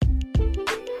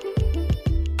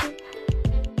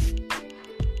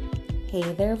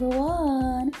Hey there,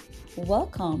 everyone.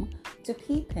 Welcome to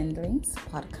Peepindling's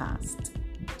podcast.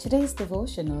 Today's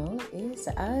devotional is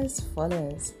as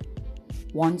follows.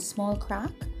 One small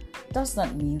crack does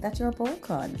not mean that you're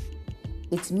broken.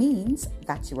 It means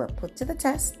that you were put to the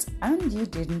test and you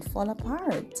didn't fall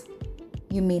apart.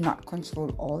 You may not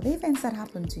control all the events that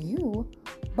happen to you,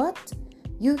 but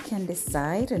you can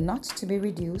decide not to be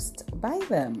reduced by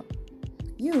them.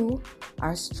 You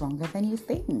are stronger than you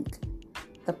think.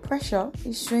 The pressure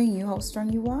is showing you how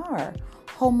strong you are,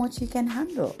 how much you can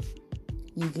handle.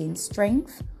 You gain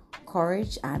strength,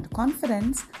 courage, and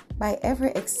confidence by every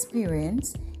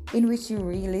experience in which you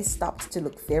really stopped to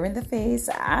look fear in the face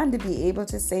and be able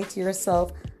to say to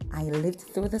yourself, I lived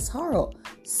through this horror,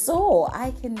 so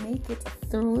I can make it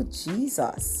through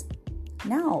Jesus.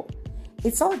 Now,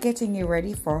 it's all getting you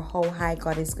ready for how high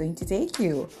God is going to take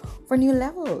you, for new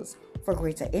levels, for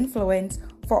greater influence,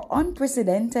 for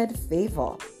unprecedented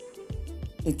favor.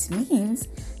 It means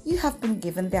you have been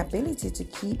given the ability to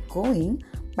keep going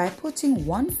by putting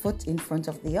one foot in front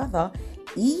of the other,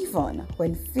 even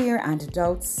when fear and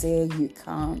doubt say you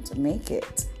can't make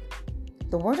it.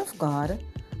 The Word of God,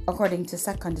 according to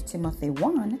 2 Timothy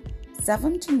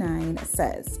 1:7-9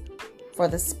 says, For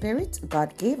the Spirit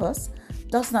God gave us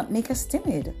does not make us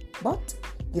timid, but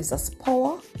gives us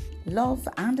power, love,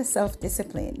 and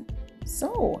self-discipline.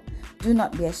 So, do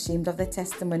not be ashamed of the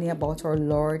testimony about our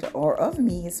Lord or of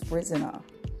me, his prisoner.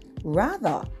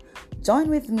 Rather, join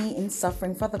with me in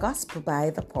suffering for the gospel by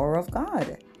the power of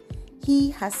God.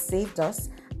 He has saved us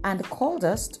and called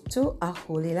us to a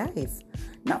holy life,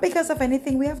 not because of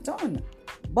anything we have done,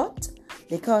 but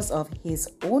because of his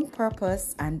own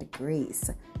purpose and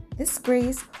grace. This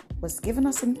grace was given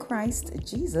us in Christ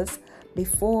Jesus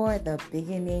before the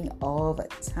beginning of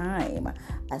time.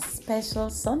 A special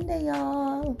Sunday,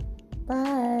 y'all.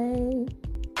 Bye.